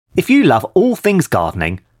If you love all things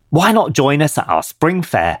gardening, why not join us at our spring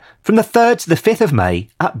fair from the 3rd to the 5th of May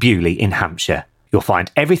at Bewley in Hampshire? You'll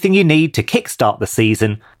find everything you need to kickstart the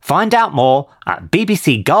season. Find out more at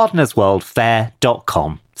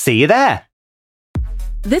bbcgardenersworldfair.com. See you there.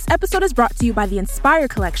 This episode is brought to you by the Inspire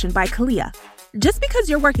Collection by Kalia. Just because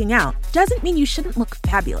you're working out doesn't mean you shouldn't look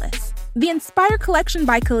fabulous. The Inspire Collection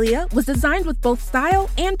by Kalia was designed with both style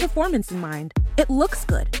and performance in mind. It looks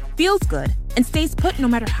good, feels good, and stays put no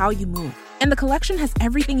matter how you move. And the collection has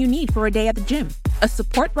everything you need for a day at the gym. A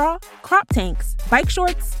support bra, crop tanks, bike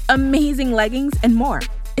shorts, amazing leggings, and more.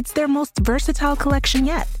 It's their most versatile collection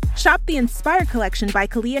yet. Shop the Inspire Collection by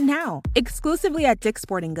Kalia now, exclusively at Dick's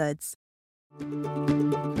Sporting Goods.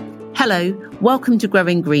 Hello, welcome to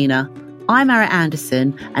Growing Greener. I'm Ara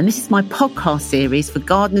Anderson, and this is my podcast series for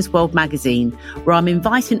Gardeners World magazine, where I'm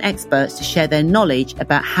inviting experts to share their knowledge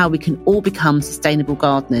about how we can all become sustainable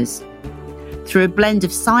gardeners. Through a blend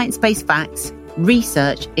of science-based facts,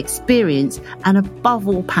 research, experience, and above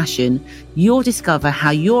all passion, you'll discover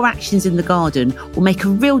how your actions in the garden will make a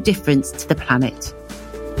real difference to the planet.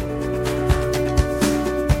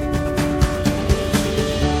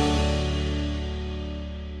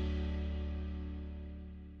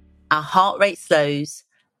 Our heart rate slows,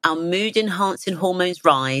 our mood-enhancing hormones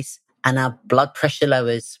rise, and our blood pressure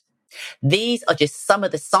lowers. These are just some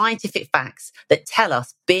of the scientific facts that tell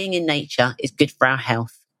us being in nature is good for our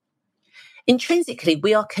health. Intrinsically,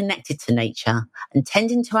 we are connected to nature, and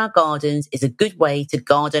tending to our gardens is a good way to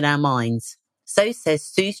garden our minds. So says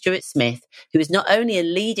Sue Stewart-Smith, who is not only a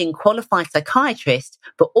leading qualified psychiatrist,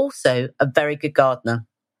 but also a very good gardener.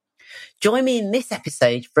 Join me in this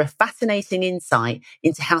episode for a fascinating insight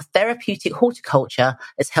into how therapeutic horticulture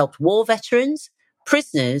has helped war veterans,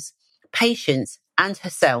 prisoners, patients, and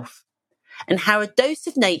herself, and how a dose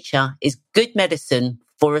of nature is good medicine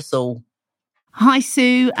for us all. Hi,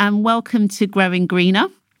 Sue, and welcome to Growing Greener.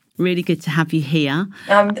 Really good to have you here.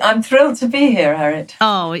 I'm thrilled to be here, Harriet.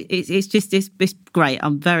 Oh, it's great. I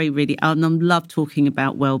love talking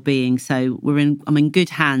about well-being. So I'm in good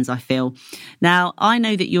hands, I feel. Now, I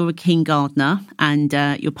know that you're a keen gardener, and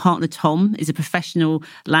your partner Tom is a professional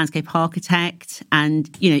landscape architect,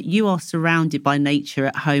 and you are surrounded by nature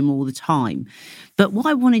at home all the time. But what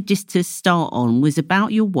I wanted just to start on was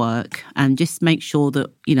about your work, and just make sure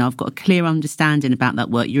that I've got a clear understanding about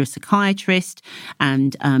that work. You're a psychiatrist,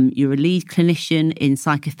 and you're a lead clinician in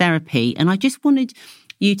psychotherapy, and I just wanted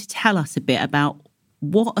you to tell us a bit about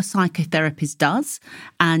what a psychotherapist does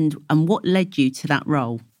and what led you to that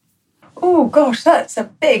role. Oh, gosh, that's a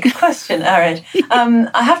big question, Erin.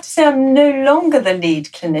 I have to say I'm no longer the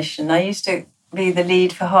lead clinician. I used to be the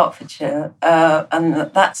lead for Hertfordshire, and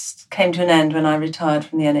that came to an end when I retired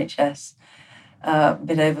from the NHS a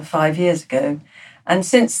bit over 5 years ago. And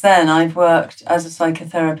since then, I've worked as a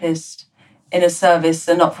psychotherapist in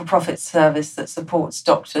a not-for-profit service that supports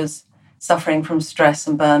doctors suffering from stress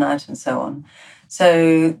and burnout and so on.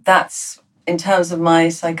 So that's, in terms of my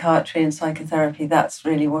psychiatry and psychotherapy, that's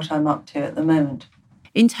really what I'm up to at the moment.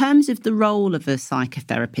 In terms of the role of a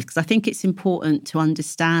psychotherapist, because I think it's important to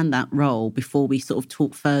understand that role before we sort of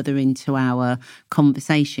talk further into our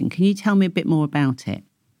conversation. Can you tell me a bit more about it?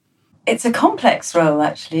 It's a complex role,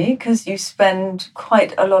 actually, because you spend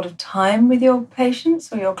quite a lot of time with your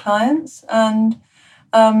patients or your clients, and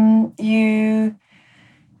you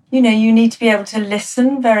need to be able to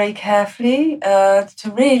listen very carefully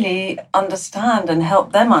to really understand and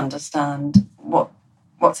help them understand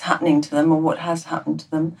what's happening to them or what has happened to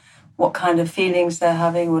them, what kind of feelings they're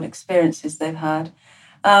having, what experiences they've had.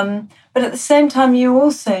 But at the same time, you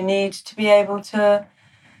also need to be able to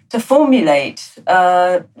formulate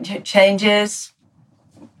changes,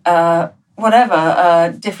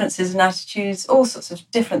 differences in attitudes, all sorts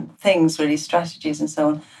of different things, really, strategies and so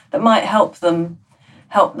on, that might help them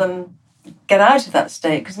get out of that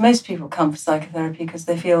state, because most people come for psychotherapy because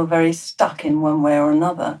they feel very stuck in one way or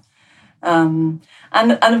another. And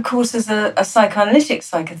of course, as a psychoanalytic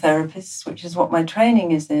psychotherapist, which is what my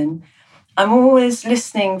training is in, I'm always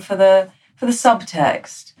listening for the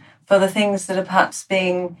subtext, for the things that are perhaps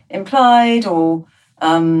being implied or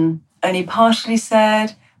only partially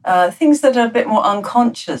said, things that are a bit more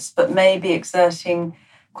unconscious but may be exerting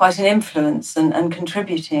quite an influence and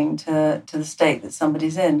contributing to the state that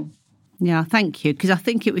somebody's in. Yeah, thank you. Because I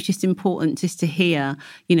think it was just important just to hear,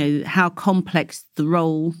 how complex the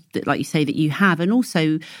role that, like you say, that you have. And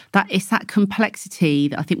also that it's that complexity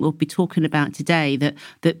that I think we'll be talking about today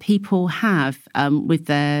that people have with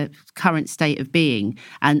their current state of being,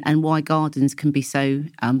 and why gardens can be so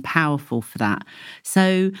powerful for that.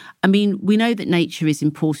 So, I mean, we know that nature is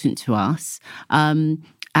important to us. And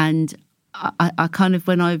I kind of,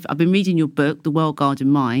 when I've been reading your book, The World Garden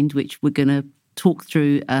Mind, which we're going to talk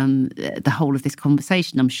through the whole of this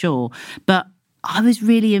conversation, I'm sure, but I was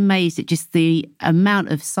really amazed at just the amount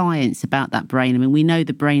of science about that brain. I mean, we know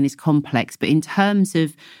the brain is complex, but in terms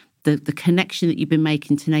of the connection that you've been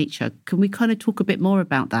making to nature, can we kind of talk a bit more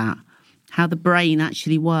about that? How the brain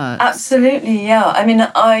actually works? Absolutely, yeah. I mean,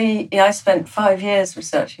 I spent 5 years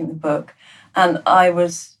researching the book, and I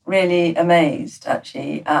was really amazed,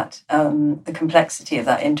 actually, at the complexity of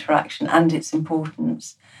that interaction and its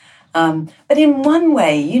importance. But in one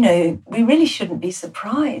way, you know, we really shouldn't be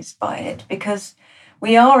surprised by it, because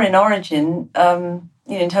we are in origin, you know,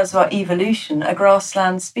 in terms of our evolution, a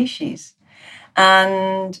grassland species.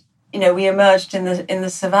 And, you know, we emerged in the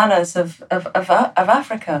savannas of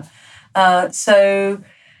Africa. So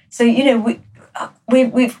you know,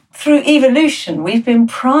 we've through evolution, we've been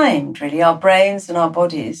primed, really, our brains and our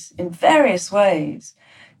bodies in various ways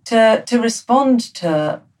to respond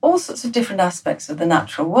to all sorts of different aspects of the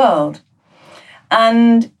natural world.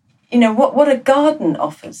 And, you know, what a garden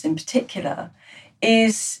offers in particular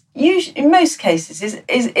is usually, in most cases,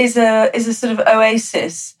 is a sort of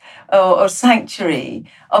oasis or sanctuary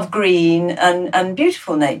of green and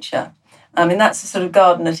beautiful nature. I mean, that's the sort of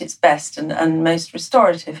garden at its best and most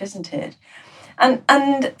restorative, isn't it?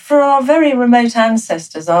 And for our very remote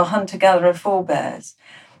ancestors, our hunter-gatherer forebears,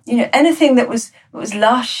 you know, anything that was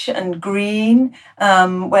lush and green,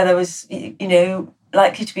 where there was, you know,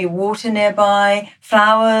 likely to be water nearby,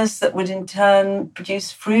 flowers that would in turn produce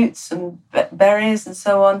fruits and berries and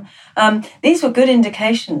so on. These were good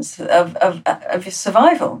indications of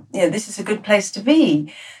survival. You know, this is a good place to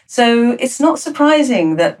be. So it's not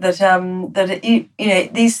surprising that you know,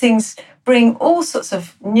 these things bring all sorts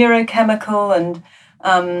of neurochemical and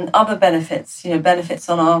other benefits, you know, benefits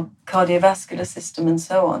on our cardiovascular system and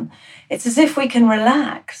so on. It's as if we can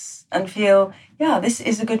relax and feel, yeah, this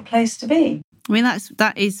is a good place to be. I mean,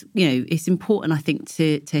 that is, you know, it's important, I think,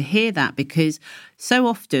 to hear that, because so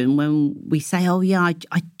often when we say, oh, yeah,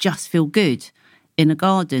 I just feel good in a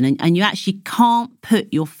garden, and you actually can't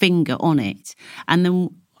put your finger on it. And then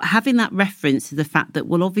having that reference to the fact that,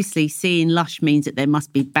 well, obviously seeing lush means that there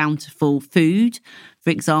must be bountiful food, for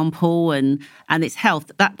example, and its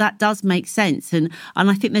health, that does make sense. And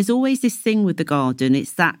I think there's always this thing with the garden.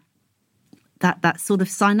 It's that sort of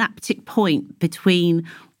synaptic point between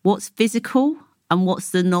what's physical and what's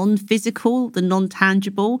the non-physical, the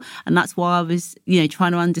non-tangible. And that's why I was, you know,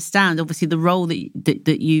 trying to understand, obviously, the role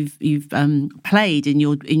that you've played in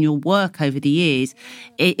your work over the years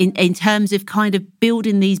in terms of kind of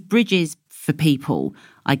building these bridges for people,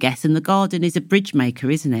 I guess. And the garden is a bridge maker,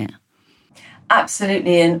 isn't it?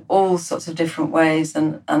 Absolutely, in all sorts of different ways.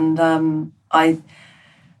 And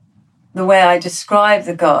the way I describe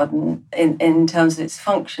the garden in terms of its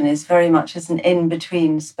function is very much as an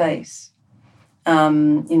in-between space. You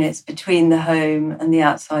know, it's between the home and the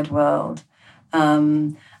outside world.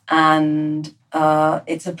 And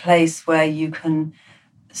it's a place where you can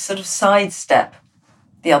sort of sidestep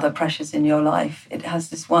the other pressures in your life. It has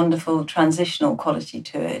this wonderful transitional quality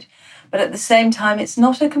to it. But at the same time, it's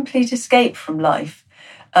not a complete escape from life,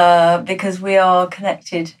 because we are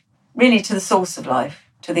connected really to the source of life,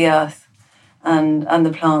 to the earth and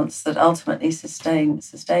the plants that ultimately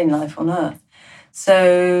sustain life on earth.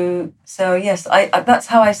 So yes, I that's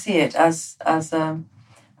how I see it, as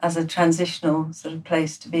a transitional sort of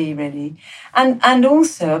place to be, really, and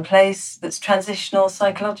also a place that's transitional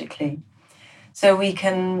psychologically. So we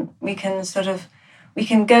can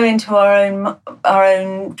go into our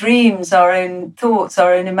own dreams, our own thoughts,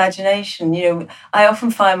 our own imagination. You know, I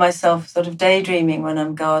often find myself sort of daydreaming when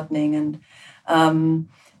I'm gardening, and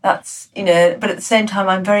that's, you know, but at the same time,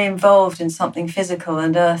 I'm very involved in something physical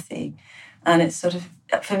and earthy. And it's sort of,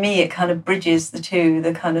 for me, it kind of bridges the two,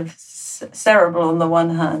 the kind of cerebral on the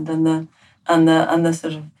one hand and the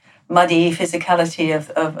sort of muddy physicality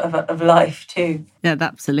of life too. Yeah,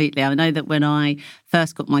 absolutely. I know that when I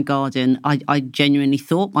first got my garden, I genuinely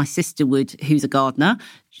thought my sister would, who's a gardener,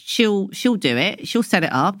 she'll do it, she'll set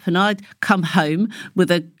it up, and I'd come home with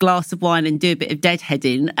a glass of wine and do a bit of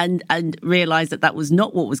deadheading and realise that was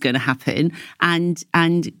not what was going to happen. And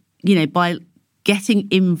you know, by getting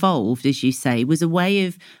involved, as you say, was a way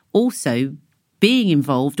of also being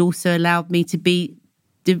involved, also allowed me to be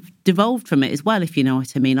devolved from it as well, if you know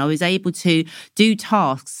what I mean. I was able to do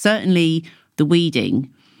tasks, certainly the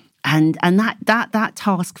weeding, and that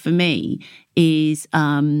task for me is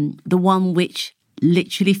the one which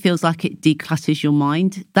literally feels like it declutters your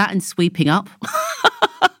mind. That and sweeping up.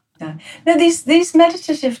 Yeah. No, these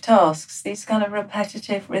meditative tasks, these kind of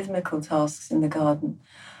repetitive, rhythmical tasks in the garden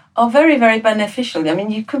are very, very beneficial. I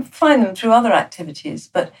mean, you can find them through other activities,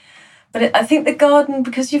 but I think the garden,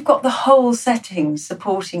 because you've got the whole setting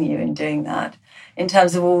supporting you in doing that, in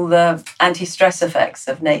terms of all the anti-stress effects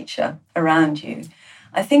of nature around you,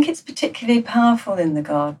 I think it's particularly powerful in the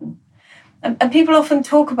garden. And people often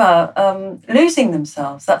talk about losing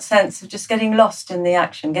themselves, that sense of just getting lost in the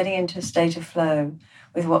action, getting into a state of flow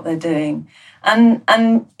with what they're doing. And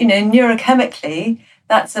you know, neurochemically,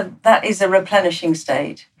 that is a replenishing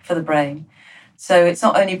state for the brain. So it's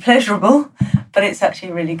not only pleasurable, but it's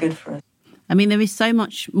actually really good for us. I mean, there is so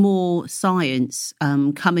much more science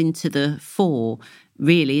coming to the fore,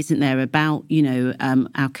 really, isn't there, about, you know,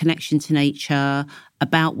 our connection to nature,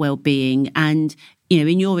 about well-being, and, you know,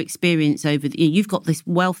 in your experience you've got this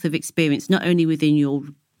wealth of experience, not only within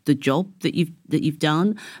the job that you've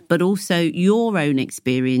done, but also your own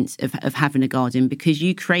experience of having a garden, because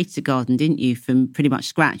you created a garden, didn't you, from pretty much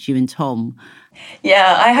scratch, you and Tom?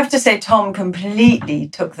 Yeah, I have to say Tom completely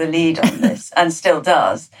took the lead on this and still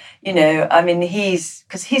does. You know, I mean, he's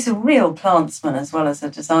a real plantsman as well as a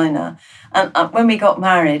designer. And when we got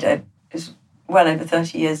married, it was well over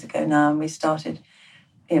 30 years ago now, and we started,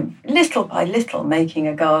 you know, little by little making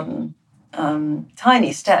a garden.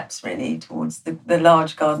 Tiny steps really towards the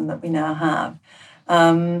large garden that we now have,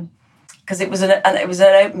 because it was an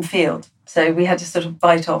open field, so we had to sort of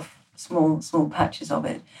bite off small patches of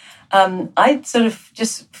it. I sort of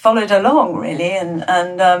just followed along really,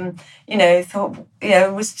 and you know, thought, you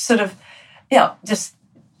know, was sort of, yeah, just,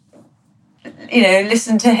 you know,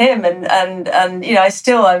 listen to him, and you know,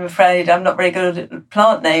 I'm afraid I'm not very good at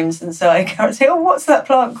plant names, and so I can't say, oh, what's that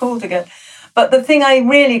plant called again? But the thing I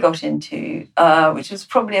really got into, which was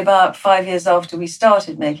probably about 5 years after we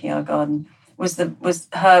started making our garden, was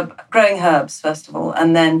growing herbs, first of all,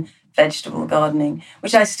 and then vegetable gardening,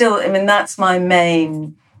 which that's my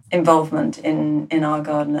main involvement in our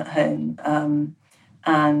garden at home.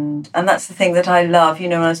 And that's the thing that I love, you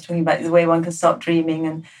know, when I was talking about the way one can start dreaming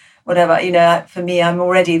and whatever, you know, for me, I'm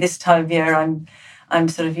already this time of year, I'm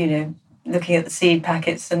sort of, you know, looking at the seed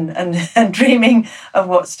packets and dreaming of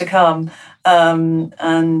what's to come,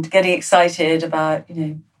 and getting excited about, you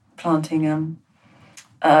know, planting, you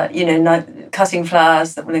know, cutting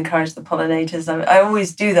flowers that will encourage the pollinators. I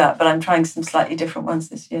always do that, but I'm trying some slightly different ones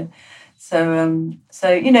this year. So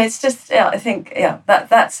you know, it's just, yeah, I think, yeah,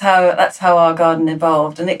 that's how our garden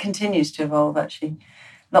evolved, and it continues to evolve actually.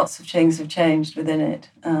 Lots of things have changed within it,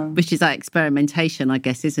 which is that experimentation, I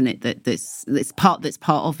guess, isn't it? That's part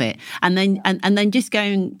of it. And then just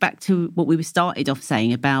going back to what we started off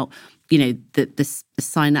saying about, you know, the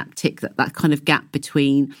synaptic, that kind of gap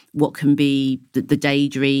between what can be the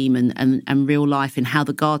daydream and real life, and how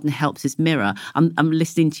the garden helps us mirror. I'm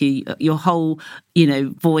listening to your whole, you know,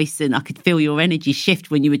 voice, and I could feel your energy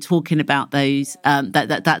shift when you were talking about those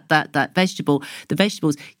that vegetable, the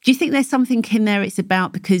vegetables. Do you think there's something in there it's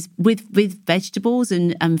about, because with vegetables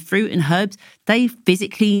and fruit and herbs, they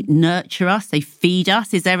physically nurture us, they feed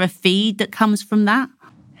us? Is there a feed that comes from that?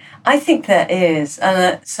 I think there is,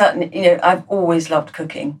 and certainly, you know, I've always loved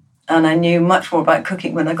cooking, and I knew much more about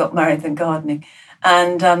cooking when I got married than gardening,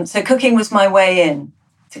 and so cooking was my way in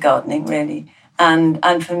to gardening, really,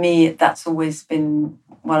 and for me, that's always been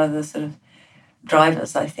one of the sort of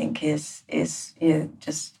drivers. I think is you know,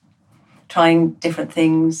 just trying different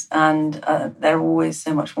things, and they're always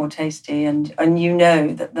so much more tasty, and you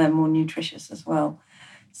know that they're more nutritious as well,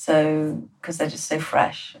 so because they're just so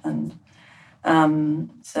fresh. And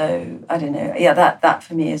so I don't know. Yeah, that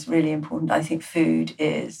for me is really important. I think food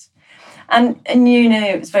is, and you know,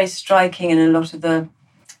 it was very striking in a lot of the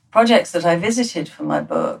projects that I visited for my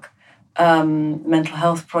book, mental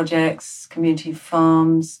health projects, community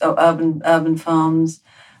farms, urban farms,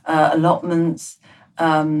 allotments,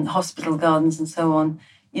 hospital gardens, and so on.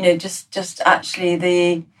 You know, just actually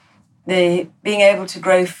the being able to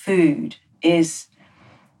grow food is.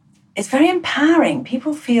 It's very empowering.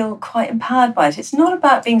 People feel quite empowered by it. It's not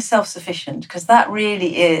about being self-sufficient, because that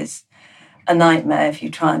really is a nightmare if you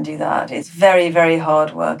try and do that. It's very, very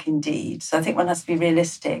hard work indeed. So I think one has to be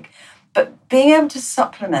realistic. But being able to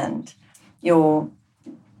supplement your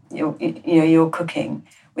cooking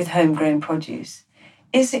with homegrown produce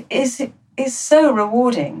is so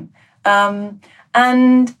rewarding. And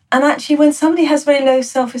actually, when somebody has very low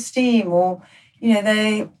self-esteem, or you know,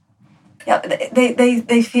 they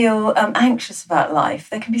feel anxious about life,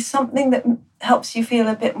 there can be something that helps you feel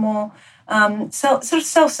a bit more sort of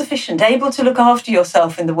self-sufficient, able to look after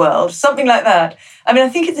yourself in the world, something like that. I mean, I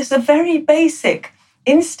think it's a very basic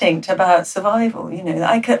instinct about survival. You know,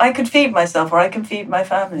 I could feed myself, or I can feed my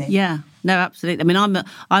family. Yeah. No, absolutely. I mean,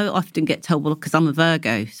 I often get told, well, because I'm a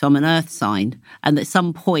Virgo, so I'm an earth sign. And at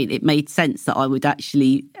some point it made sense that I would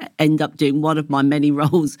actually end up doing one of my many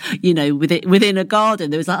roles, within a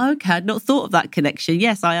garden. There was like, okay, I'd not thought of that connection.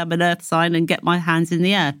 Yes, I am an earth sign and get my hands in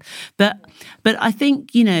the earth. But I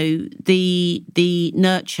think, the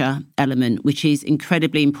nurture element, which is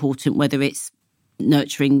incredibly important, whether it's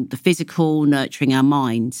nurturing the physical, nurturing our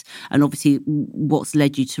minds, and obviously what's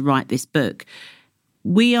led you to write this book.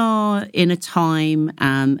 We are in a time,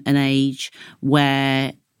 an age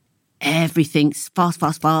where everything's fast,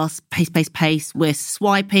 pace. We're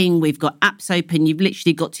swiping, we've got apps open, you've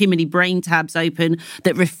literally got too many brain tabs open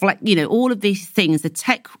that reflect, all of these things, the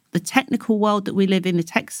technical world that we live in, the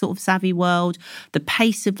tech sort of savvy world, the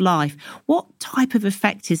pace of life. What type of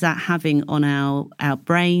effect is that having on our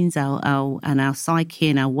brains, our psyche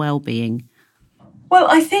and our well-being? Well,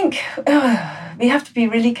 I think we have to be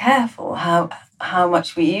really careful how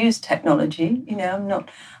much we use technology.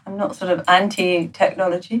 I'm not sort of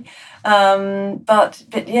anti-technology, but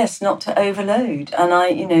yes, not to overload. And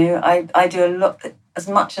I do a lot, as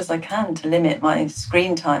much as I can, to limit my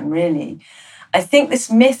screen time. Really, I think this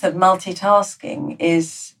myth of multitasking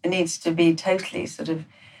needs to be totally sort of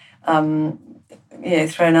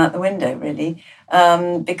thrown out the window. Really,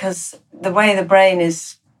 because the way the brain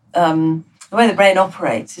is. The way the brain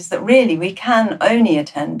operates is that really we can only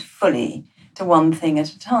attend fully to one thing at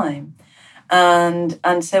a time. And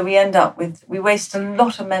so we waste a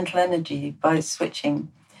lot of mental energy by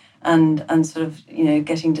switching and sort of,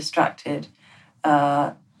 getting distracted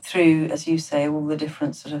through, as you say, all the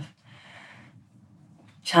different sort of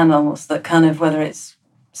channels that kind of, whether it's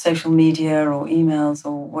social media or emails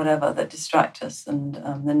or whatever, that distract us, and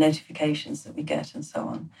the notifications that we get and so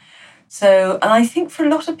on. So, and I think for a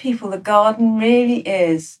lot of people, the garden really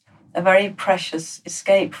is a very precious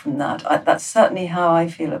escape from that. That's certainly how I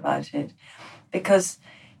feel about it, because,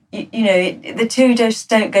 the two just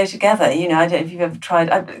don't go together. I don't know if you've ever tried.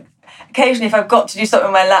 Occasionally, if I've got to do something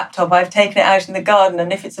on my laptop, I've taken it out in the garden,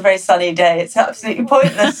 and if it's a very sunny day, it's absolutely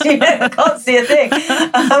pointless. I can't see a thing.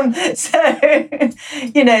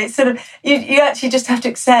 It's sort of, you actually just have to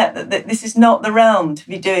accept that this is not the realm to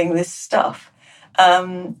be doing this stuff.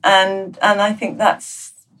 And I think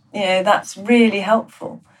that's really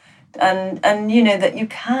helpful, and that you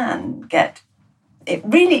can get it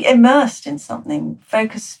really immersed in something,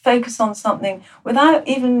 focus on something without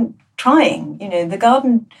even trying. The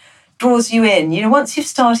garden draws you in. Once you've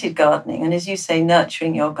started gardening, and as you say,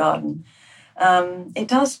 nurturing your garden,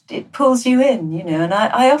 it pulls you in. And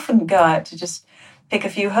I often go out to just pick a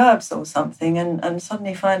few herbs or something, and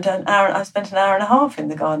suddenly find I've spent an hour and a half in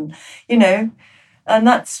the garden. And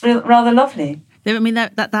that's rather lovely. I mean,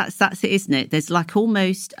 that's it, isn't it? There's like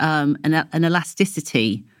almost an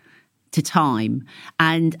elasticity to time,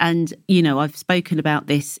 and I've spoken about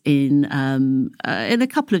this in a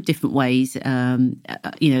couple of different ways,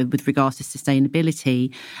 with regards to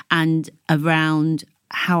sustainability, and around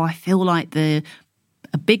how I feel like a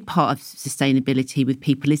big part of sustainability with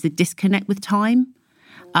people is the disconnect with time.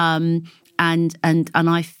 And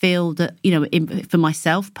I feel that, for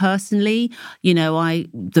myself personally,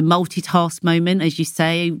 the multitask moment, as you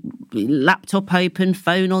say, laptop open,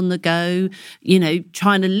 phone on the go,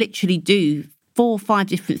 trying to literally do 4 or 5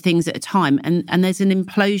 different things at a time. And there's an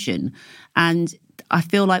implosion. And I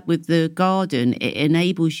feel like with the garden, it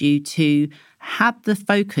enables you to have the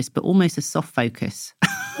focus, but almost a soft focus.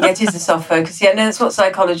 Yeah, it is a soft focus. Yeah, no, that's what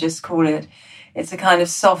psychologists call it. It's a kind of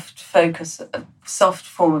soft focus, a soft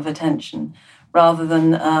form of attention, rather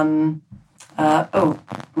than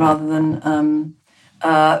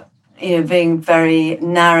being very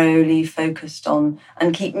narrowly focused on,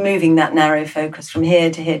 and keep moving that narrow focus from here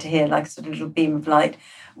to here to here, like a sort of little beam of light.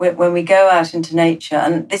 When we go out into nature,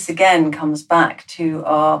 and this again comes back to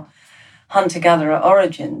our hunter-gatherer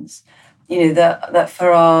origins, that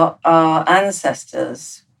for our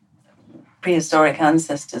ancestors, prehistoric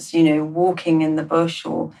ancestors, walking in the bush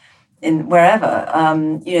or in wherever,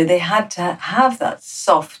 they had to have that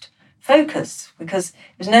soft focus, because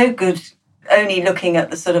it was no good only looking at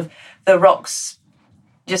the sort of the rocks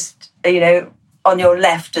just, on your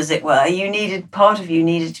left, as it were. Part of you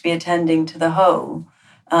needed to be attending to the whole,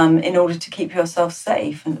 in order to keep yourself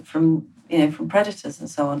safe and from predators and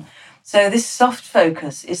so on. So this soft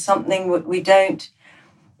focus is something we don't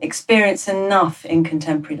experience enough in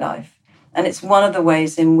contemporary life. And it's one of the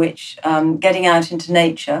ways in which getting out into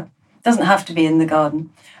nature, doesn't have to be in the garden,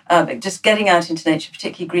 but just getting out into nature,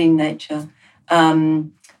 particularly green nature,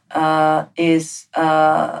 it's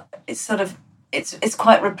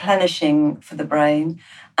quite replenishing for the brain.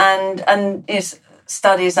 And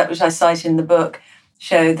studies which I cite in the book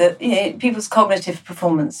show that people's cognitive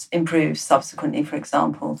performance improves subsequently, for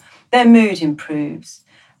example. Their mood improves.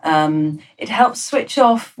 It helps switch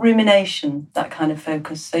off rumination, that kind of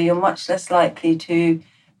focus. So you're much less likely to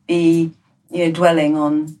be dwelling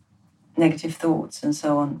on negative thoughts and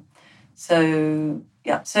so on. So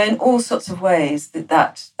in all sorts of ways,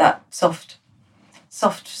 that soft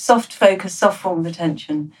focus, soft form of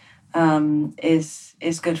attention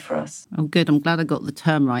is good for us. Oh, good. I'm glad I got the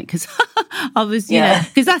term right, because I was,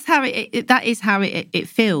 because that's how that is how it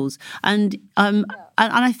feels. And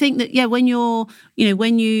I think that when you're,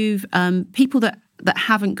 when you've people that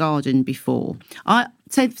haven't gardened before, I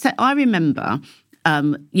remember.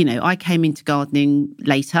 I came into gardening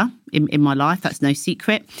later in my life. That's no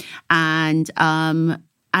secret, and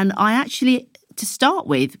I actually, to start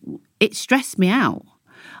with, it stressed me out.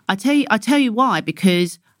 I tell you why.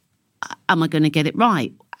 Because am I going to get it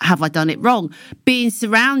right? Have I done it wrong? Being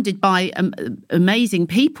surrounded by amazing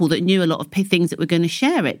people that knew a lot of things that were going to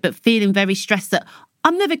share it, but feeling very stressed that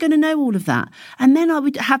I'm never going to know all of that. And then I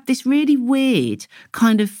would have this really weird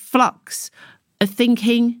kind of flux of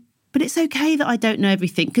thinking, but it's okay that I don't know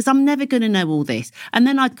everything because I'm never going to know all this. And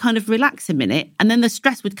then I'd kind of relax a minute and then the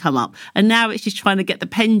stress would come up. And now it's just trying to get the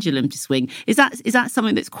pendulum to swing. Is that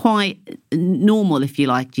something that's quite normal, if you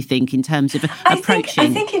like, do you think, in terms of approaching?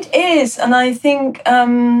 I think it is. And I think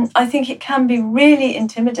it can be really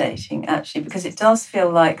intimidating, actually, because it does feel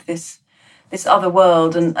like this other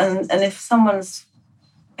world. And if someone's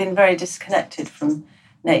been very disconnected from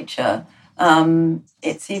nature,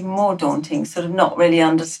 it's even more daunting, sort of not really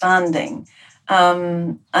understanding.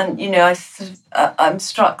 I'm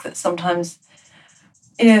struck that sometimes,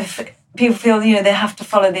 if people feel, they have to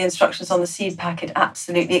follow the instructions on the seed packet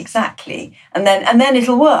absolutely exactly, and then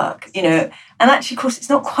it'll work, And actually, of course, it's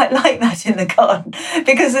not quite like that in the garden,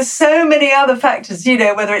 because there's so many other factors,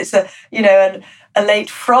 whether it's a late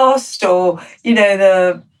frost or,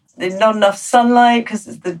 the not enough sunlight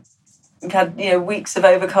because we've had, weeks of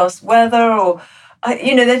overcast weather, or,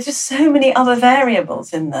 there's just so many other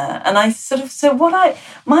variables in there. And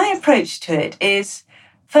my approach to it is,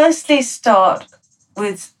 firstly, start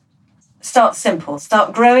simple,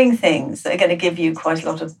 start growing things that are going to give you quite a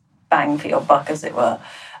lot of bang for your buck, as it were.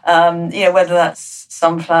 Whether that's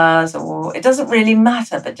sunflowers or, it doesn't really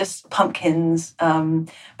matter, but just pumpkins,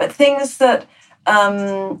 but things that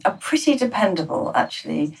are pretty dependable,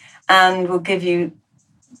 actually, and will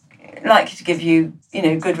likely to give you,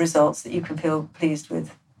 good results that you can feel pleased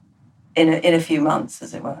with in a few months,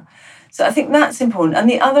 as it were. So I think that's important. And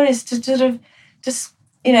the other is to sort of just,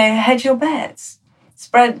 hedge your bets,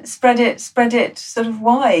 spread it sort of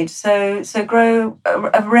wide. So grow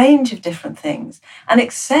a range of different things, and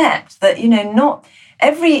accept that, not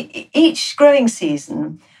each growing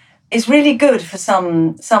season is really good for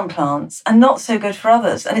some plants and not so good for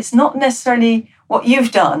others. And it's not necessarily what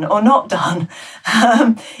you've done or not done.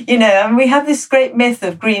 And we have this great myth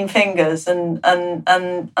of green fingers, and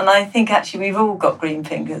I think actually we've all got green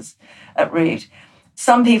fingers at root.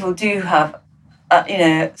 Some people do have,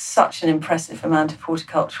 such an impressive amount of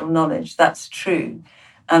horticultural knowledge. That's true.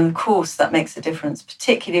 And of course that makes a difference,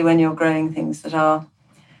 particularly when you're growing things that are,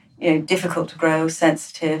 difficult to grow,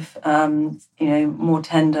 sensitive, more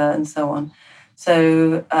tender and so on.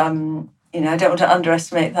 So, I don't want to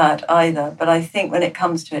underestimate that either. But I think when it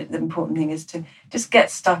comes to it, the important thing is to just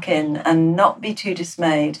get stuck in and not be too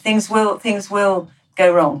dismayed. Things will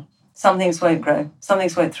go wrong. Some things won't grow. Some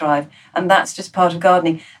things won't thrive. And that's just part of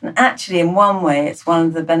gardening. And actually, in one way, it's one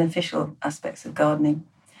of the beneficial aspects of gardening.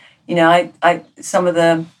 Some of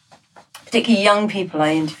the particularly young people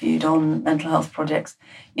I interviewed on mental health projects,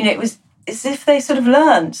 it was as if they sort of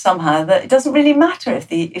learned somehow that it doesn't really matter if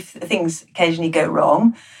things occasionally go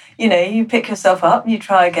wrong. You pick yourself up and you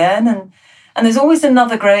try again, and there's always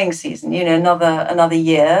another growing season. Another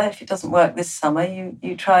year. If it doesn't work this summer,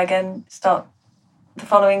 you try again. Start the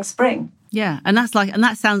following spring. Yeah, and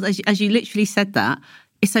that sounds, as you literally said that,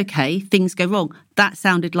 it's okay. Things go wrong. That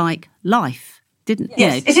sounded like life. Didn't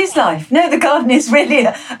yes, it is life. No, the garden is really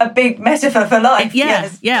a big metaphor for life.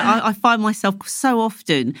 Yes. I find myself so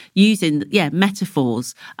often using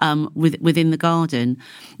metaphors within the garden.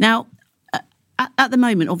 Now, at the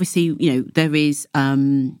moment, obviously, there is a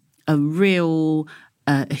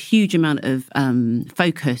huge amount of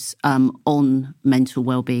focus on mental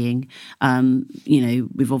well-being.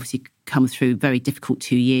 We've obviously come through very difficult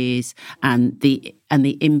 2 years, and the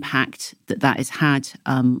impact that has had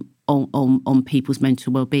on people's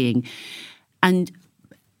mental well-being. And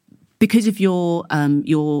because of your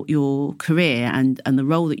career and the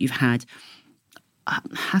role that you've had,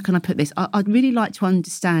 how can I put this? I'd really like to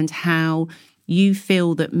understand how you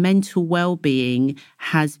feel that mental well-being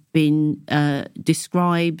has been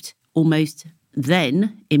described almost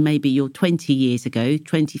then, in maybe your 20 years ago,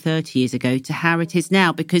 20, 30 years ago, to how it is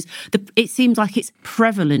now? Because it seems like it's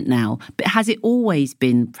prevalent now, but has it always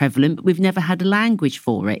been prevalent, but we've never had a language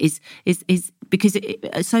for it? Is because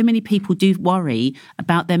so many people do worry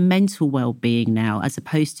about their mental well-being now as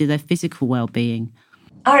opposed to their physical well-being.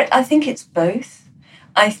 I think it's both.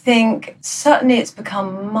 I think certainly it's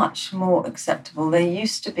become much more acceptable. There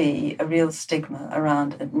used to be a real stigma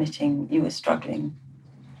around admitting you were struggling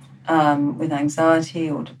with anxiety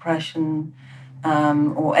or depression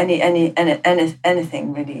or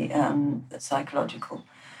anything really that's psychological.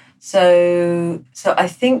 So I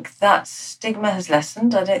think that stigma has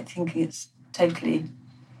lessened. I don't think it's totally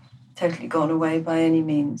gone away by any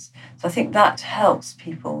means. So I think that helps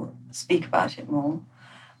people speak about it more.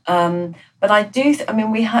 But I do.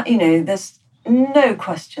 We have. There's no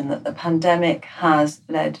question that the pandemic has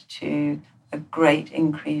led to a great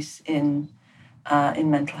increase in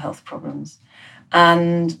mental health problems,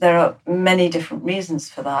 and there are many different reasons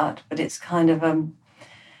for that. But it's kind of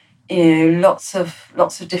lots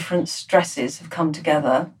of different stresses have come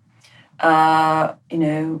together.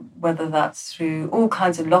 Whether that's through all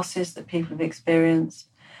kinds of losses that people have experienced,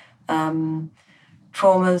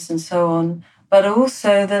 traumas and so on, but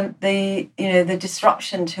also the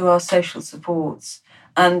disruption to our social supports,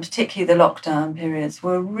 and particularly the lockdown periods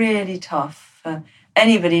were really tough for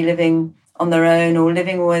anybody living on their own or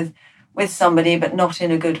living with somebody but not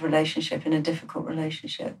in a good relationship, in a difficult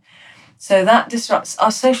relationship. So that disrupts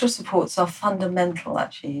our social supports are fundamental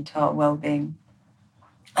actually to our well-being.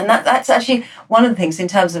 And that's actually one of the things in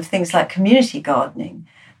terms of things like community gardening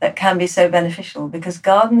that can be so beneficial, because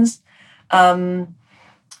gardens,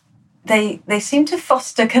 they seem to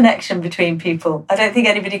foster connection between people. I don't think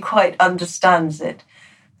anybody quite understands it.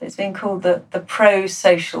 It's been called the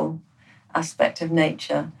pro-social aspect of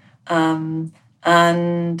nature. And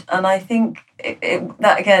I think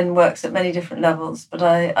that again works at many different levels. But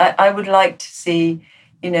I would like to see,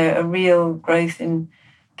 a real growth in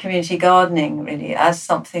community gardening really as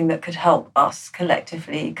something that could help us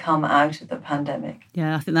collectively come out of the pandemic.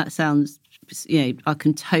 Yeah, I think that sounds, I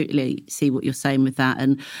can totally see what you're saying with that.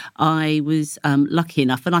 And I was lucky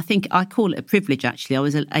enough, and I think I call it a privilege actually. I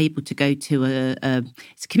was able to go to a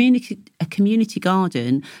community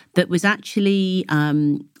garden that was actually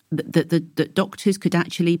that doctors could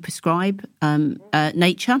actually prescribe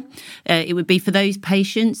nature. It would be for those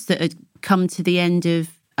patients that had come to the end of.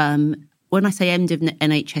 When I say end of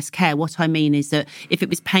NHS care, what I mean is that if it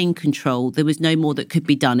was pain control, there was no more that could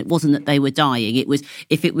be done. It wasn't that they were dying. It was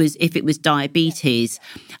if it was diabetes,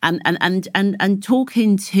 and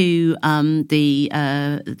talking to the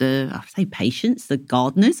I say patients, the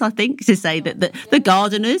gardeners, I think to say that the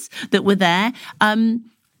gardeners that were there.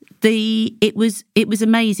 It was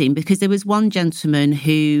amazing because there was one gentleman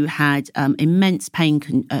who had immense pain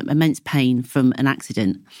from an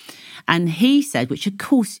accident. And he said, which of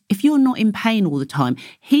course, if you're not in pain all the time,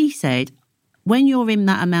 he said, when you're in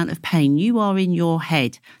that amount of pain, you are in your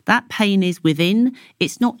head. That pain is within.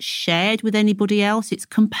 It's not shared with anybody else. It's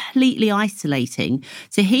completely isolating.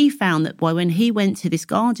 So he found that when he went to this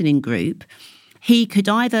gardening group, he could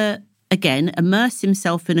either, again, immerse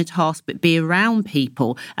himself in a task but be around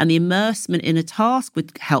people, and the immersement in a task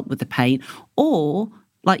would help with the pain, or,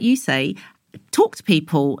 like you say, talk to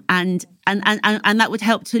people and that would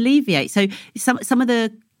help to alleviate. So some of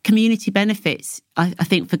the community benefits, I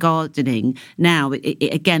think, for gardening now,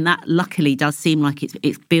 again, that luckily does seem like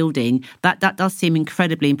it's building. That does seem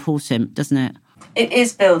incredibly important, doesn't it? It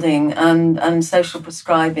is building, and social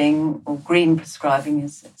prescribing, or green prescribing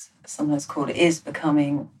as it's sometimes called, is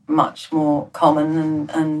becoming much more common.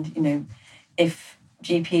 And if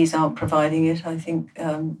GPs aren't providing it, I think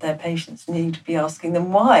their patients need to be asking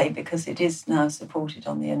them why, because it is now supported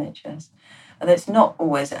on the NHS. And it's not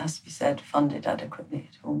always, it has to be said, funded adequately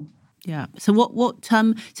at all. Yeah. So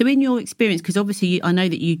so in your experience, because obviously I know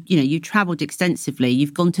that you travelled extensively,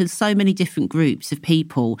 you've gone to so many different groups of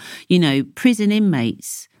people, prison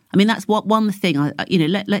inmates. I mean, that's one thing.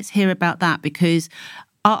 Let's hear about that, because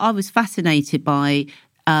I was fascinated by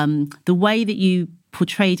the way that you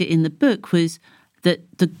portrayed it in the book, was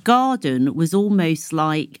that the garden was almost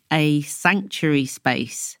like a sanctuary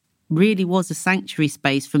space, really was a sanctuary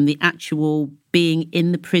space from the actual being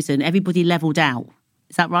in the prison. Everybody levelled out.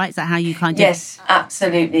 Is that right? Is that how you kind of... Yes,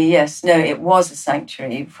 absolutely, yes. No, it was a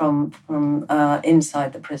sanctuary from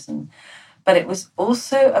inside the prison. But it was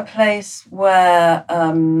also a place where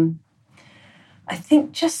I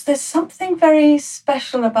think just there's something very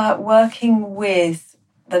special about working with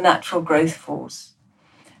the natural growth force.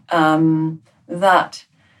 that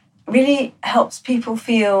really helps people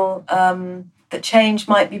feel that change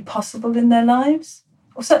might be possible in their lives,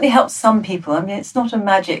 or certainly helps some people. I mean, it's not a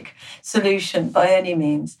magic solution by any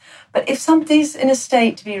means, but if somebody's in a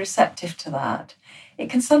state to be receptive to that, it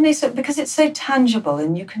can suddenly, because it's so tangible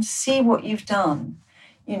and you can see what you've done,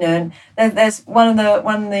 you know. And there's one of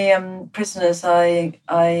the prisoners I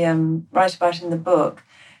write about in the book.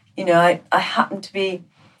 You know, I happened to be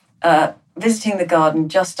visiting the garden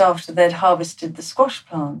just after they'd harvested the squash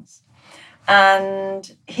plants.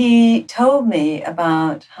 And he told me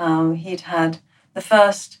about how he'd had the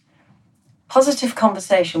first positive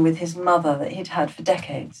conversation with his mother that he'd had for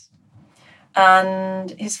decades.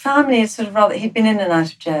 And his family had he'd been in and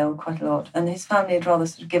out of jail quite a lot, and his family had rather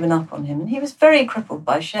sort of given up on him. And he was very crippled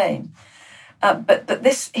by shame. But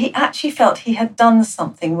he actually felt he had done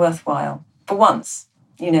something worthwhile for once,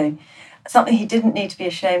 you know, something he didn't need to be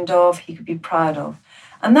ashamed of, he could be proud of.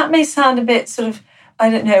 And that may sound a bit sort of, I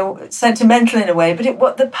don't know, sentimental in a way,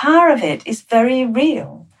 but the power of it is very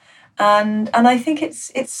real. And I think it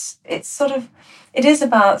is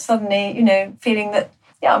about suddenly, you know, feeling that,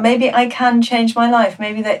 yeah, maybe I can change my life.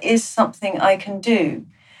 Maybe there is something I can do.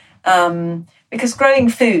 Because growing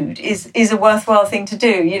food is a worthwhile thing to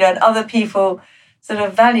do, you know, and other people sort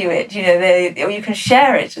of value it, you know, or you can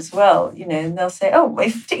share it as well, you know, and they'll say, oh,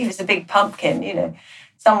 particularly if it's a big pumpkin, you know,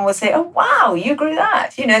 someone will say, oh, wow, you grew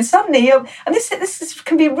that, you know, and suddenly this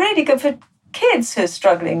can be really good for kids who are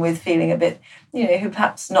struggling with feeling a bit, you know, who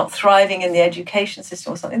perhaps not thriving in the education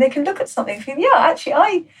system or something. They can look at something and feel, yeah, actually,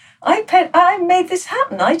 I made this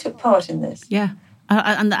happen. I took part in this. Yeah.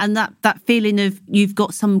 And that feeling of you've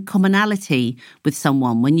got some commonality with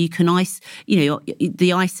someone when you can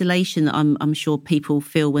the isolation that I'm sure people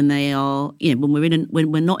feel when they are, you know,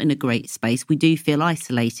 when we're not in a great space, we do feel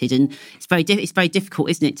isolated, and it's very difficult,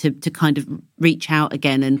 isn't it, to kind of reach out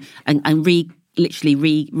again and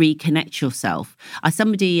reconnect yourself. A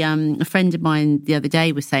friend of mine the other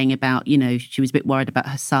day was saying about, you know, she was a bit worried about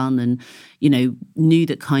her son, and, you know, knew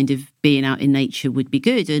that kind of being out in nature would be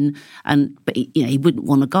good, but you know, he wouldn't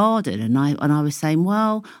want a garden, and I was saying,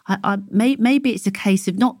 well, maybe it's a case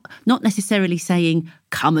of not necessarily saying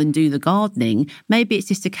come and do the gardening. Maybe it's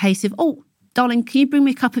just a case of, oh, darling, can you bring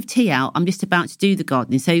me a cup of tea out? I'm just about to do the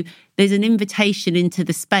gardening. So there's an invitation into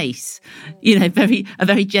the space, you know, a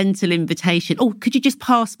very gentle invitation. Oh, could you just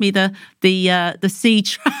pass me the seed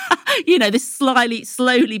tray? You know, this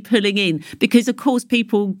slowly pulling in, because of course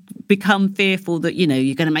people become fearful that, you know,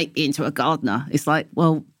 you're going to make me into a gardener. It's like,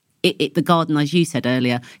 well, the garden, as you said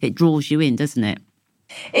earlier, it draws you in, doesn't it?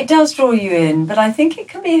 It does draw you in, but I think it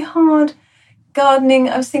can be hard gardening.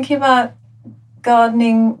 I was thinking about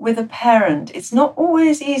gardening with a parent. It's not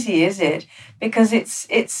always easy, is it? Because it's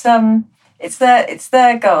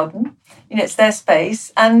their garden, you know, it's their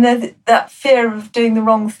space, and that fear of doing the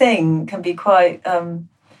wrong thing can be quite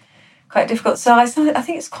difficult. So I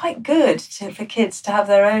think it's quite good for kids to have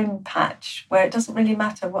their own patch where it doesn't really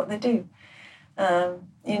matter what they do.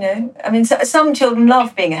 You know, I mean, some children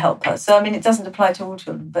love being a helper, so I mean, it doesn't apply to all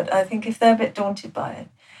children. But I think if they're a bit daunted by it,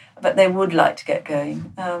 but they would like to get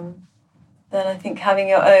going, then I think having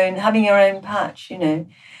your own patch, you know.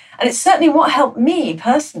 And it's certainly what helped me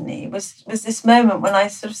personally was this moment when I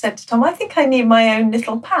sort of said to Tom, I think I need my own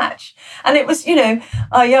little patch. And it was, you know,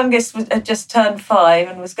 our youngest had just turned 5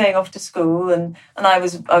 and was going off to school, and I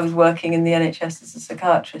was working in the NHS as a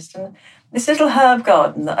psychiatrist. And this little herb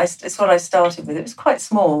garden it's what I started with. It was quite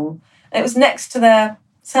small, and it was next to their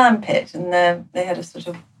sandpit, and they had a sort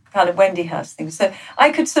of kind of Wendy house thing. So I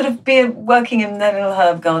could sort of be working in their little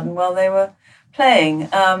herb garden while they were playing,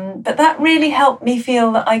 but that really helped me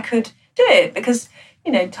feel that I could do it, because,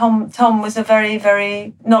 you know, Tom was a very,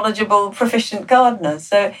 very knowledgeable, proficient gardener,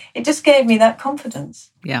 so it just gave me that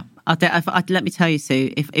confidence. Yeah, let me tell you,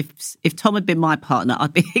 Sue, if Tom had been my partner,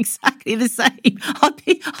 I'd be exactly the same.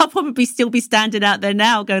 I'd probably still be standing out there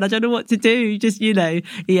now, going, I don't know what to do. Just, you know,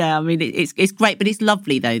 yeah. I mean, it's great, but it's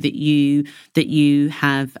lovely though that you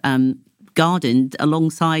have gardened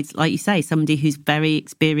alongside, like you say, somebody who's very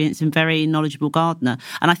experienced and very knowledgeable gardener.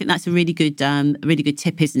 And I think that's a really good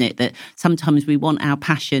tip, isn't it? That sometimes we want our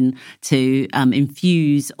passion to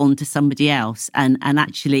infuse onto somebody else, and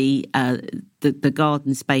actually the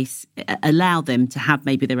garden space, allow them to have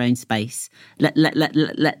maybe their own space.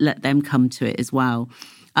 Let them come to it as well.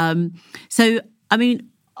 So I mean,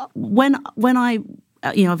 when I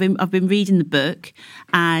you know, I've been reading the book,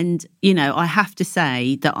 and, you know, I have to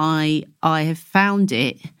say that I have found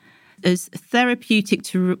it as therapeutic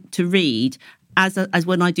to read as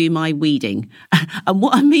when I do my weeding. And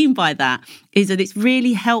what I mean by that is that it's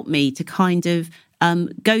really helped me to kind of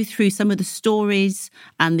go through some of the stories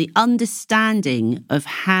and the understanding of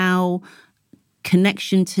how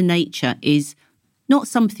connection to nature is not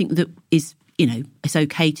something that is, it's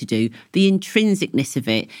okay to do. The intrinsicness of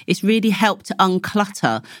it, it's really helped to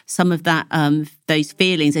unclutter some of that, those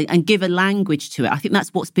feelings and give a language to it. I think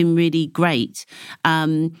that's what's been really great.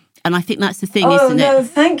 And I think that's the thing, isn't it? Oh, no,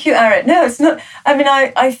 thank you, Erin. No, it's not. I mean,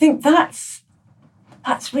 I think that's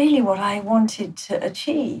really what I wanted to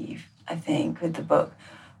achieve, I think, with the book,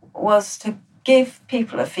 was to give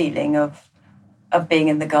people a feeling of being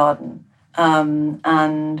in the garden.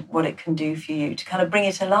 And what it can do for you, to kind of bring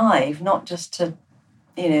it alive, not just to,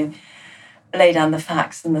 lay down the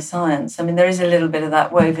facts and the science. I mean, there is a little bit of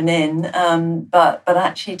that woven in, but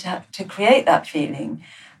actually to create that feeling.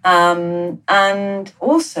 And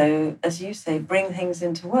also, as you say, bring things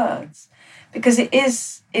into words, because it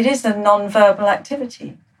is a non-verbal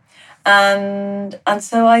activity. And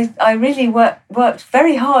so I really worked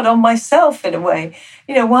very hard on myself in a way,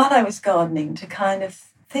 while I was gardening, to kind of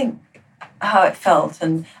think how it felt,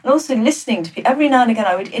 and also listening to people. Every now and again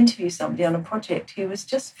I would interview somebody on a project who was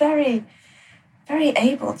just very, very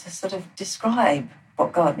able to sort of describe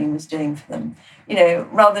what gardening was doing for them,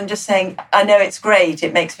 rather than just saying, I know it's great,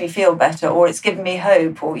 it makes me feel better, or it's given me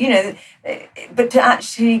hope, or, but to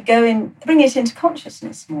actually go in, bring it into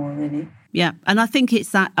consciousness more, really. Yeah, and I think it's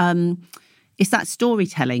that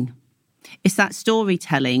storytelling. It's that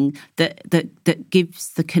storytelling that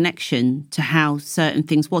gives the connection to how certain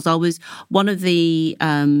things was. I was one of the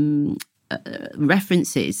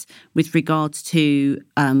references with regards to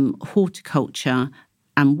horticulture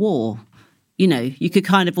and war. You could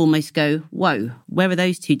kind of almost go, whoa, where are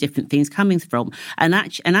those two different things coming from? And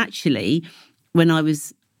actually, when I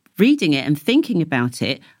was reading it and thinking about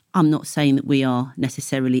it, I'm not saying that we are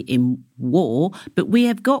necessarily in war, but we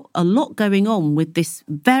have got a lot going on with this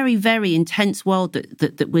very, very intense world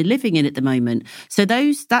that we're living in at the moment. So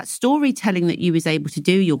that storytelling that you was able to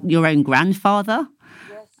do, your own grandfather,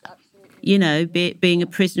 yes, absolutely. Being a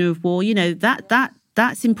prisoner of war,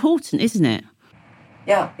 that's important, isn't it?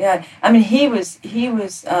 Yeah. I mean, he was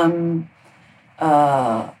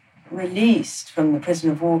released from the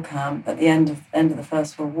prisoner of war camp at the end of the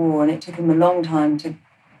First World War, and it took him a long time to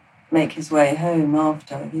make his way home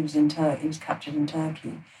after. He was captured in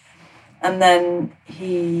Turkey. And then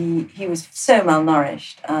he was so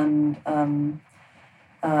malnourished and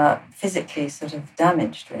physically sort of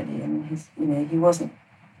damaged, really. I mean, he wasn't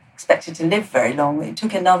expected to live very long. It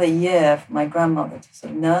took another year for my grandmother to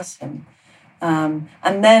sort of nurse him. And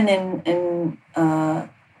then in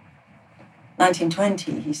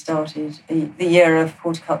 1920, he started the year of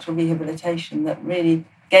horticultural rehabilitation that really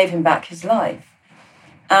gave him back his life.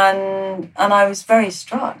 And I was very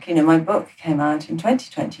struck. My book came out in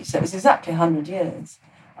 2020, so it was exactly 100 years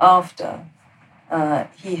after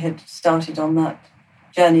he had started on that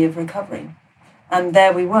journey of recovery. And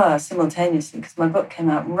there we were simultaneously, because my book came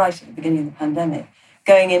out right at the beginning of the pandemic,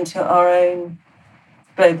 going into our own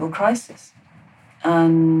global crisis.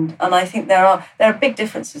 And I think there are big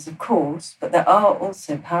differences, of course, but there are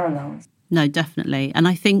also parallels. No, definitely. And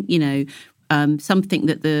I think, something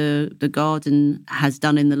that the garden has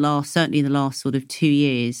done certainly in the last sort of 2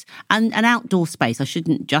 years, and an outdoor space. I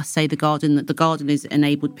shouldn't just say the garden, that the garden has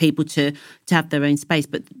enabled people to have their own space,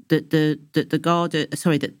 but the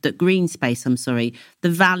green space, the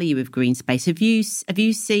value of green space. Have you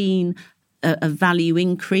seen a value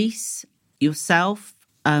increase yourself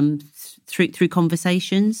through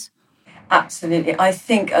conversations? Absolutely. I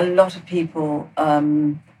think a lot of people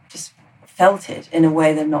just felt it in a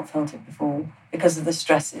way they've not felt it before, because of the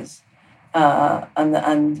stresses and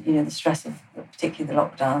the stress of particularly the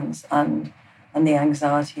lockdowns and the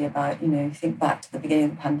anxiety about, think back to the beginning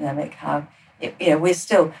of the pandemic, how we're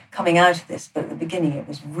still coming out of this, but at the beginning it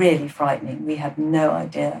was really frightening. We had no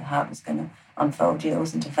idea how it was going to unfold. There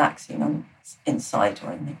wasn't a vaccine in sight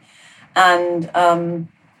or anything, and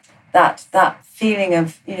that feeling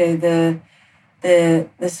of the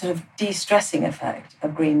sort of de-stressing effect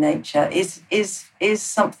of green nature is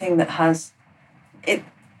something that has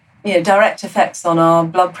direct effects on our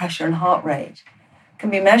blood pressure and heart rate, can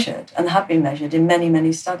be measured and have been measured in many,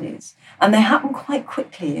 many studies. And they happen quite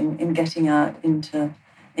quickly in getting out into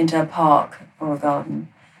a park or a garden,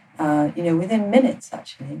 within minutes,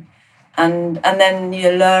 actually. And then,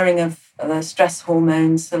 lowering of the stress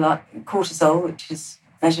hormones, cortisol, which is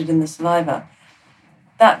measured in the saliva,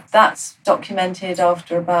 that's documented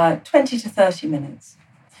after about 20 to 30 minutes.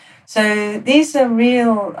 So these are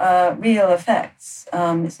real effects.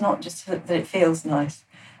 It's not just that it feels nice.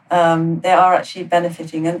 They are actually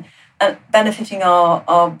benefiting and benefiting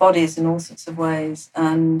our bodies in all sorts of ways.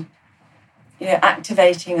 And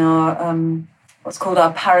activating our what's called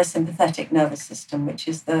our parasympathetic nervous system, which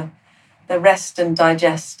is the rest and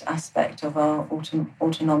digest aspect of our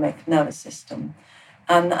autonomic nervous system,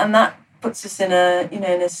 and that puts us in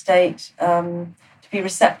a state to be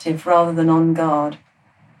receptive rather than on guard,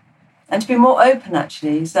 and to be more open,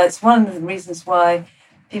 actually. So it's one of the reasons why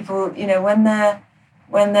people,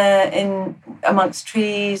 when they're in amongst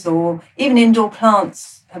trees, or even indoor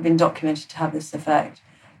plants have been documented to have this effect,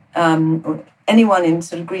 or anyone in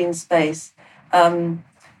sort of green space,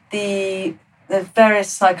 the various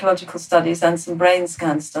psychological studies and some brain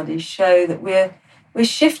scan studies show that we're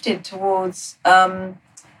shifted towards a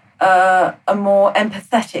more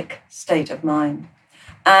empathetic state of mind,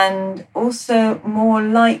 and also more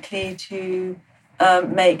likely to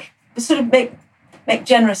make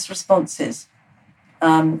generous responses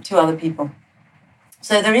to other people.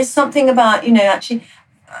 So there is something about, actually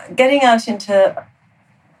getting out into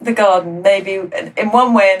the garden, maybe in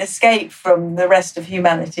one way an escape from the rest of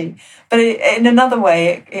humanity, but in another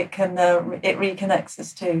way it reconnects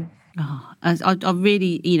us too. I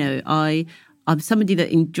really, I'm somebody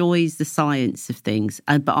that enjoys the science of things,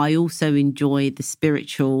 but I also enjoy the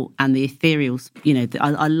spiritual and the ethereal.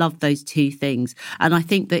 I love those two things. And I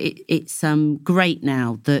think that it's great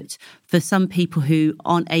now that for some people who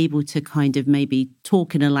aren't able to kind of maybe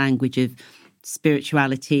talk in a language of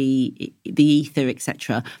spirituality, the ether,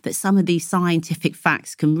 etc., that some of these scientific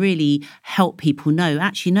facts can really help people know,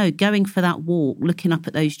 actually, no, going for that walk, looking up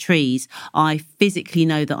at those trees, I physically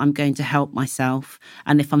know that I'm going to help myself.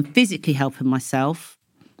 And if I'm physically helping myself,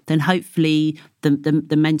 then hopefully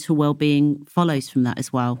the mental well-being follows from that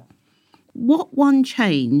as well. What one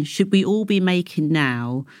change should we all be making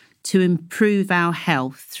now to improve our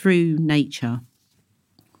health through nature?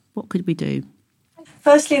 What could we do?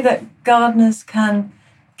 Firstly, that gardeners can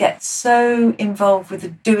get so involved with the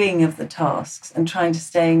doing of the tasks and trying to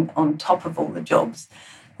stay on top of all the jobs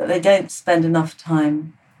that they don't spend enough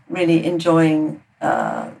time really enjoying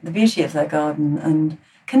the beauty of their garden and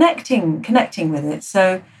connecting with it.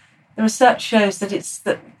 So the research shows that it's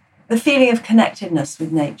the feeling of connectedness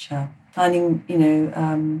with nature, finding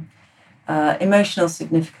emotional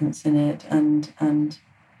significance in it, and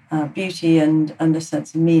beauty and a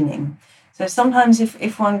sense of meaning. So sometimes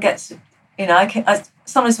if one gets,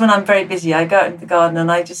 sometimes when I'm very busy, I go out into the garden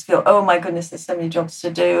and I just feel, oh my goodness, there's so many jobs to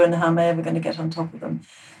do, and how am I ever going to get on top of them?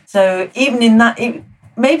 So even in that,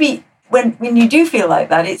 maybe when you do feel like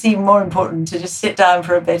that, it's even more important to just sit down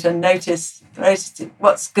for a bit and notice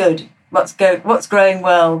what's good, what's growing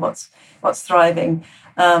well, what's thriving,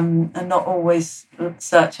 and not always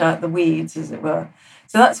search out the weeds, as it were.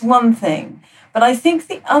 So that's one thing. But I think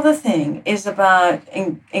the other thing is about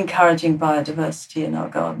encouraging biodiversity in our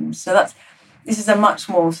gardens. So this is a much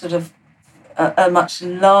more sort of a much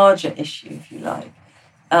larger issue, if you like.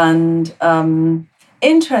 And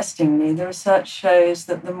interestingly, the research shows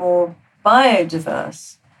that the more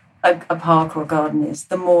biodiverse a park or garden is,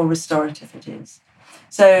 the more restorative it is.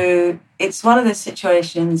 So it's one of those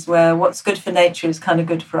situations where what's good for nature is kind of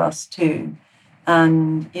good for us too.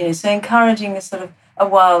 And, so encouraging a sort of a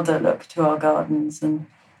wilder look to our gardens, and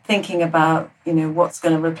thinking about, what's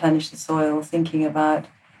going to replenish the soil, thinking about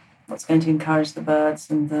what's going to encourage the birds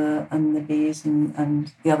and the bees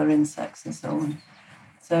and the other insects and so on.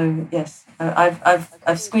 So yes,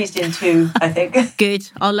 I've squeezed in two, I think. Good.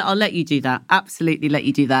 I'll let you do that. Absolutely, let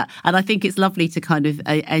you do that. And I think it's lovely to kind of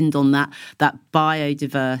end on that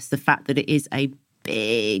biodiverse, the fact that it is a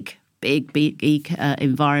big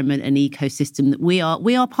environment and ecosystem that we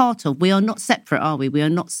are part of. We are not separate, are we? We are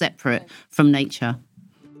not separate from nature.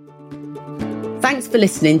 Thanks for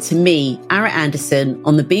listening to me, Ara Anderson,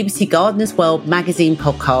 on the BBC Gardeners World magazine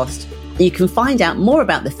podcast. You can find out more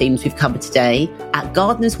about the themes we've covered today at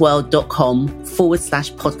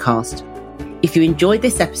gardenersworld.com/podcast. If you enjoyed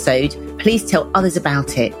this episode, please tell others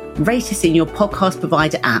about it. Rate us in your podcast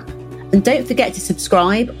provider app. And don't forget to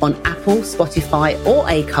subscribe on Apple, Spotify or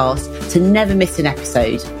Acast to never miss an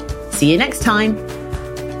episode. See you next time.